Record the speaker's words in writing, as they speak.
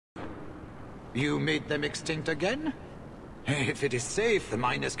You made them extinct again? If it is safe, the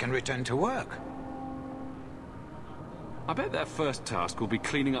miners can return to work. I bet their first task will be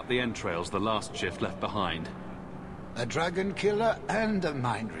cleaning up the entrails the last shift left behind. A dragon killer and a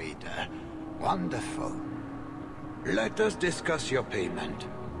mind reader. Wonderful. Let us discuss your payment.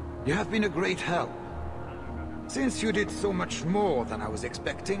 You have been a great help. Since you did so much more than I was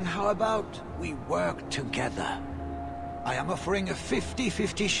expecting, how about we work together? I am offering a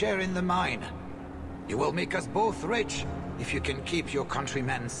 50-50 share in the mine. You will make us both rich if you can keep your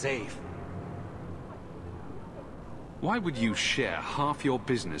countrymen safe. Why would you share half your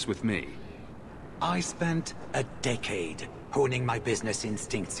business with me? I spent a decade honing my business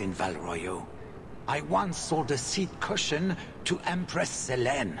instincts in Val Royeaux. I once sold a seat cushion to Empress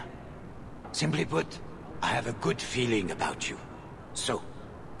Selene. Simply put, I have a good feeling about you. So,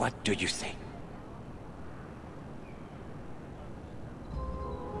 what do you say?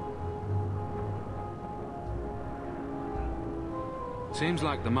 Seems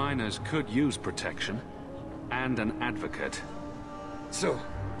like the miners could use protection. And an advocate. So,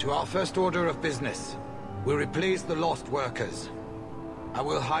 to our first order of business. We'll replace the lost workers. I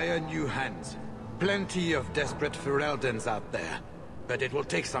will hire new hands. Plenty of desperate Fereldans out there. But it will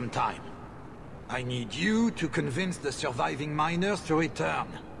take some time. I need you to convince the surviving miners to return.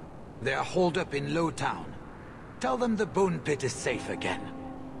 They are holed up in Lowtown. Tell them the Bone Pit is safe again.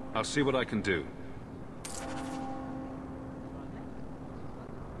 I'll see what I can do.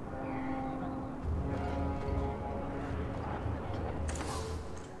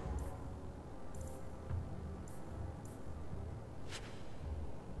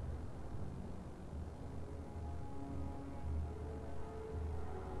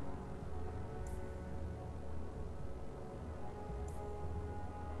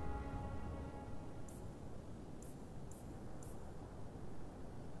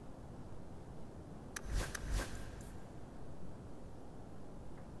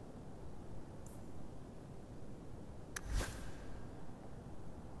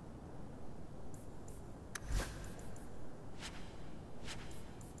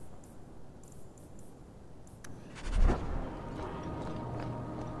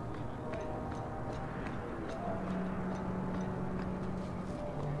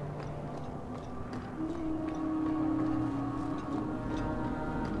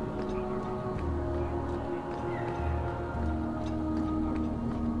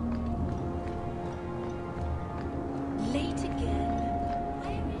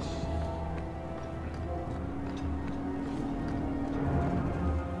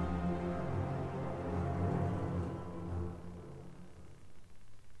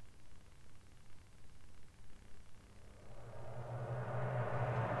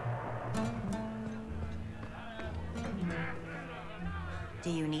 Do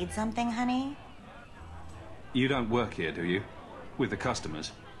you need something, honey? You don't work here, do you? With the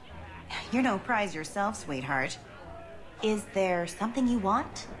customers? You're no prize yourself, sweetheart. Is there something you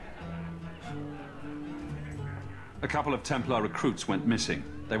want? A couple of Templar recruits went missing.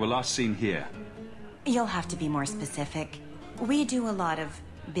 They were last seen here. You'll have to be more specific. We do a lot of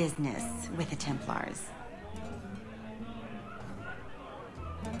business with the Templars.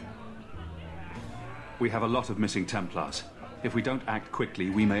 We have a lot of missing Templars. If we don't act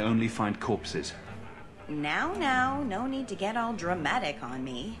quickly, we may only find corpses. Now, no need to get all dramatic on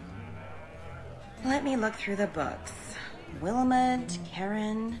me. Let me look through the books. Wilmot,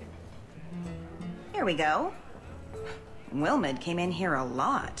 Karen... Here we go. Wilmot came in here a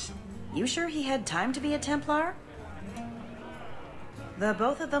lot. You sure he had time to be a Templar? The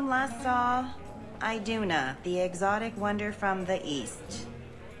both of them last saw Iduna, the exotic wonder from the east.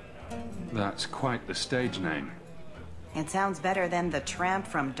 That's quite the stage name. It sounds better than the tramp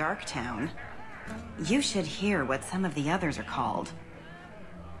from Darktown. You should hear what some of the others are called.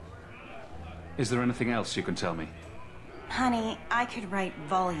 Is there anything else you can tell me? Honey, I could write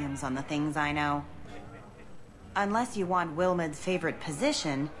volumes on the things I know. Unless you want Wilmot's favorite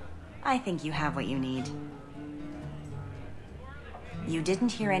position, I think you have what you need. You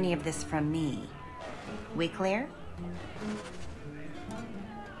didn't hear any of this from me. We clear?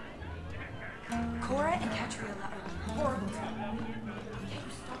 Cora and Catriella are horrible.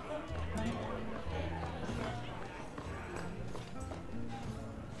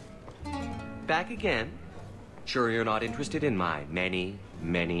 Back again? Sure you're not interested in my many,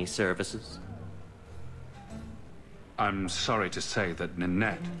 many services? I'm sorry to say that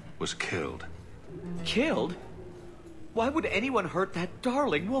Ninette was killed. Killed? Why would anyone hurt that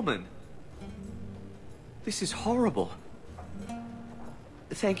darling woman? This is horrible.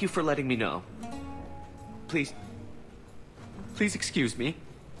 Thank you for letting me know. Please excuse me.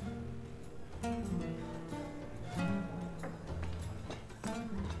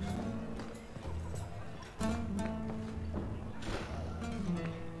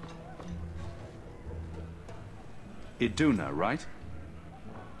 Iduna, right?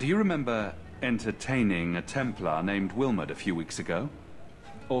 Do you remember entertaining a Templar named Wilmot a few weeks ago?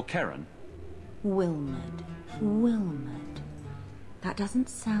 Or Karen? Wilmot. Wilmot. That doesn't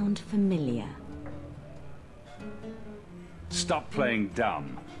sound familiar. Stop playing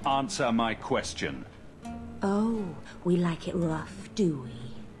dumb. Answer my question. Oh, we like it rough, do we?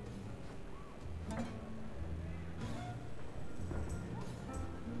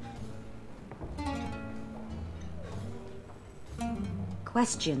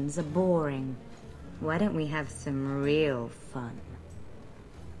 Questions are boring. Why don't we have some real fun?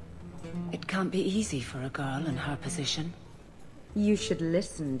 It can't be easy for a girl in her position. You should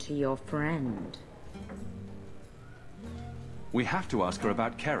listen to your friend. We have to ask her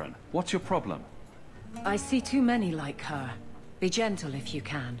about Karen. What's your problem? I see too many like her. Be gentle if you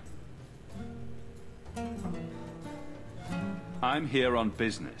can. I'm here on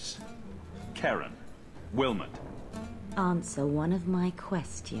business. Karen. Wilmot. Answer one of my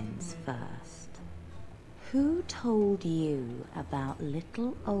questions first. Who told you about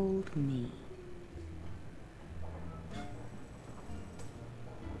little old me?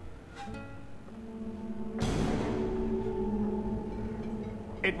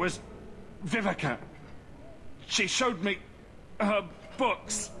 It was Vivica. She showed me her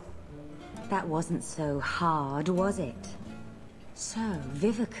books. That wasn't so hard, was it? So,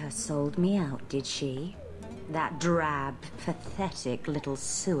 Vivica sold me out, did she? That drab, pathetic little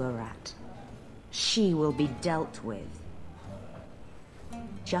sewer rat. She will be dealt with.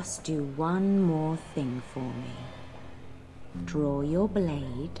 Just do one more thing for me. Draw your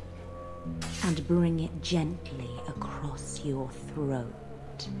blade and bring it gently across your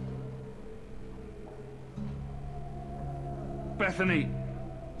throat. Bethany,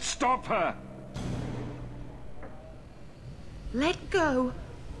 stop her! Let go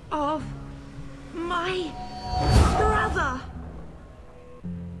of my brother!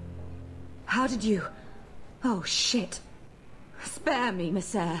 How did you... Oh, shit. Spare me,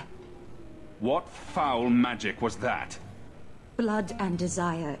 Messer. What foul magic was that? Blood and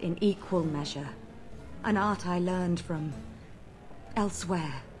desire in equal measure. An art I learned from...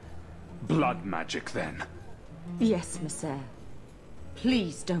 elsewhere. Blood magic, then? Yes, Messer.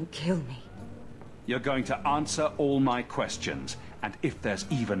 Please don't kill me. You're going to answer all my questions, and if there's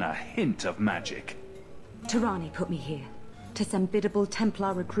even a hint of magic... Tirani put me here, to send biddable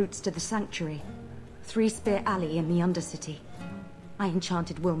Templar recruits to the Sanctuary. Three Spear Alley in the Undercity. I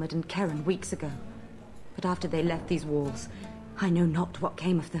enchanted Wilmot and Karen weeks ago. But after they left these walls, I know not what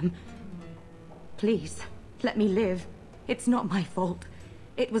came of them. Please, let me live. It's not my fault.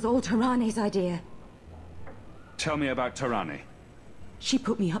 It was all Tirani's idea. Tell me about Tirani. She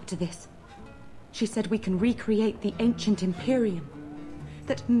put me up to this. She said we can recreate the ancient Imperium.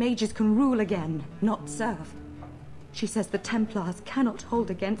 That mages can rule again, not serve. She says the Templars cannot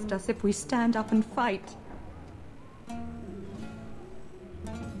hold against us if we stand up and fight.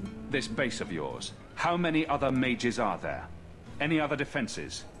 This base of yours, how many other mages are there? Any other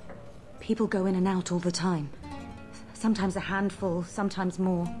defenses? People go in and out all the time. Sometimes a handful, sometimes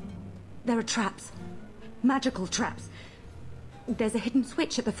more. There are traps. Magical traps. There's a hidden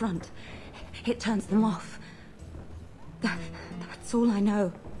switch at the front. It turns them off. That's all I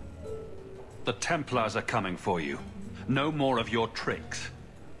know. The Templars are coming for you. No more of your tricks.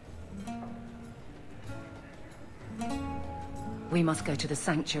 We must go to the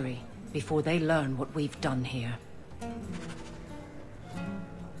Sanctuary before they learn what we've done here.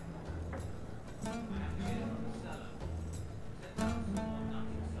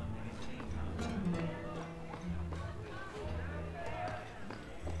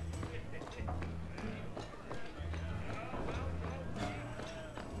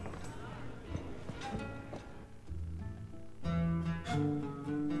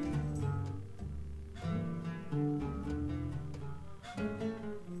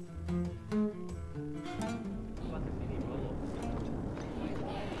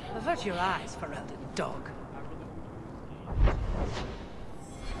 Avert your eyes, ferelden dog.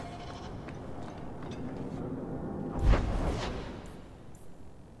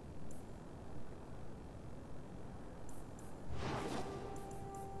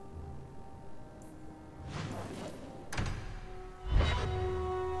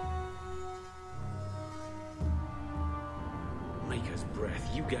 Maker's breath,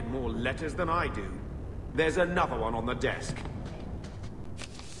 you get more letters than I do. There's another one on the desk.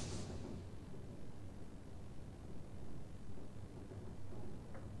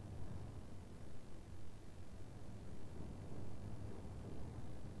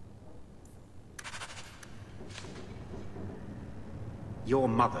 Your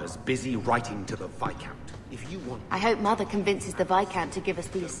mother's busy writing to the Viscount. If you want... I hope Mother convinces the Viscount to give us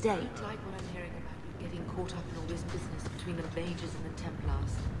the estate. I don't like what I'm hearing about you getting caught up in all this business between the Mages and the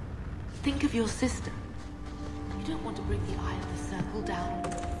Templars. Think of your sister. You don't want to bring the Eye of the Circle down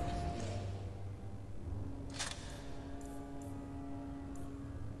on...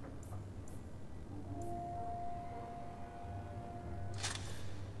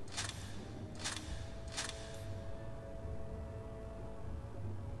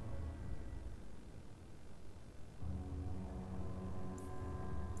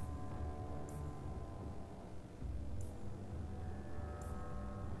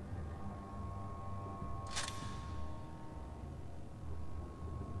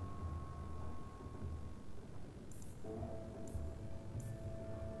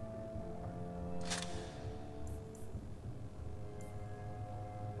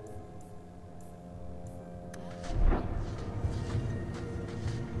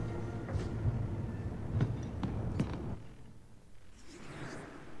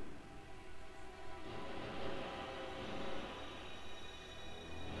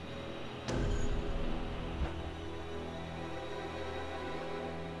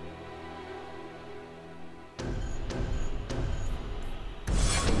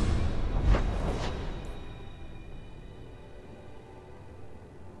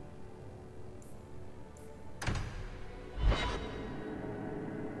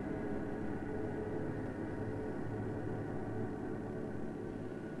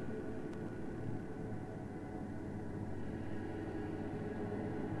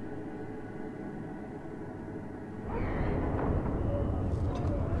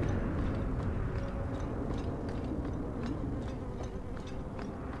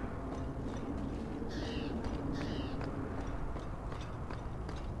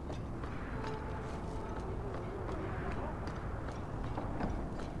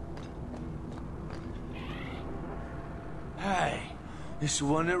 This the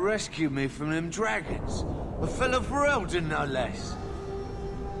one that rescued me from them dragons. A fellow for Eldon, no less.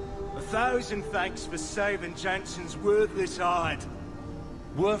 1,000 thanks for saving Jansen's worthless hide.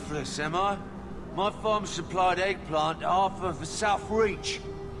 Worthless, am I? My farm supplied eggplant to half of the South Reach.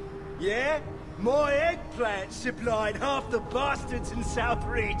 Yeah? My eggplant supplied half the bastards in South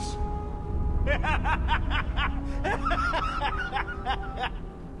Reach.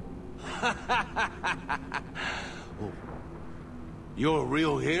 Oh. You're a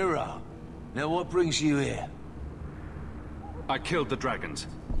real hero. Now what brings you here? I killed the dragons.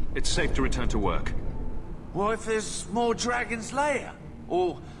 It's safe to return to work. What if there's more dragons later?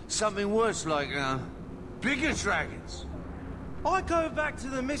 Or something worse like, bigger dragons? I go back to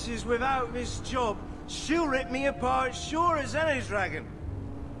the missus without this job. She'll rip me apart sure as any dragon.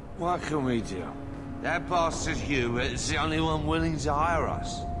 What can we do? That bastard Hugh is the only one willing to hire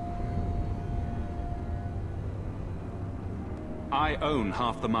us. I own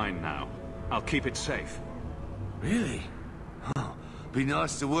half the mine now. I'll keep it safe. Really? Oh, be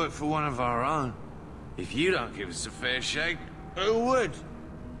nice to work for one of our own. If you don't give us a fair shake, who would?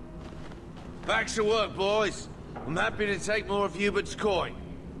 Back to work, boys. I'm happy to take more of Hubert's coin.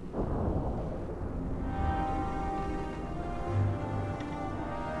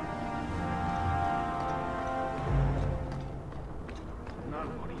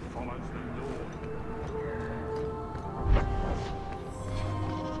 Nobody follows the law.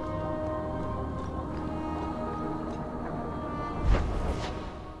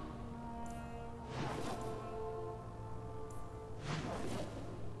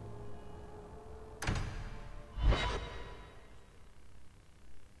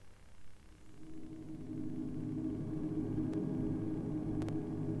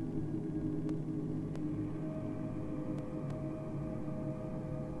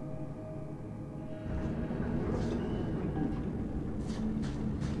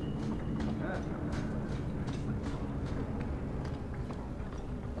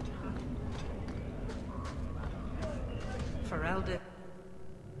 For Elder...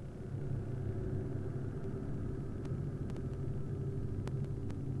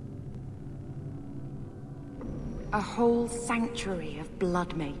 A whole sanctuary of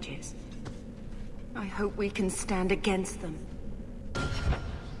blood mages. I hope we can stand against them.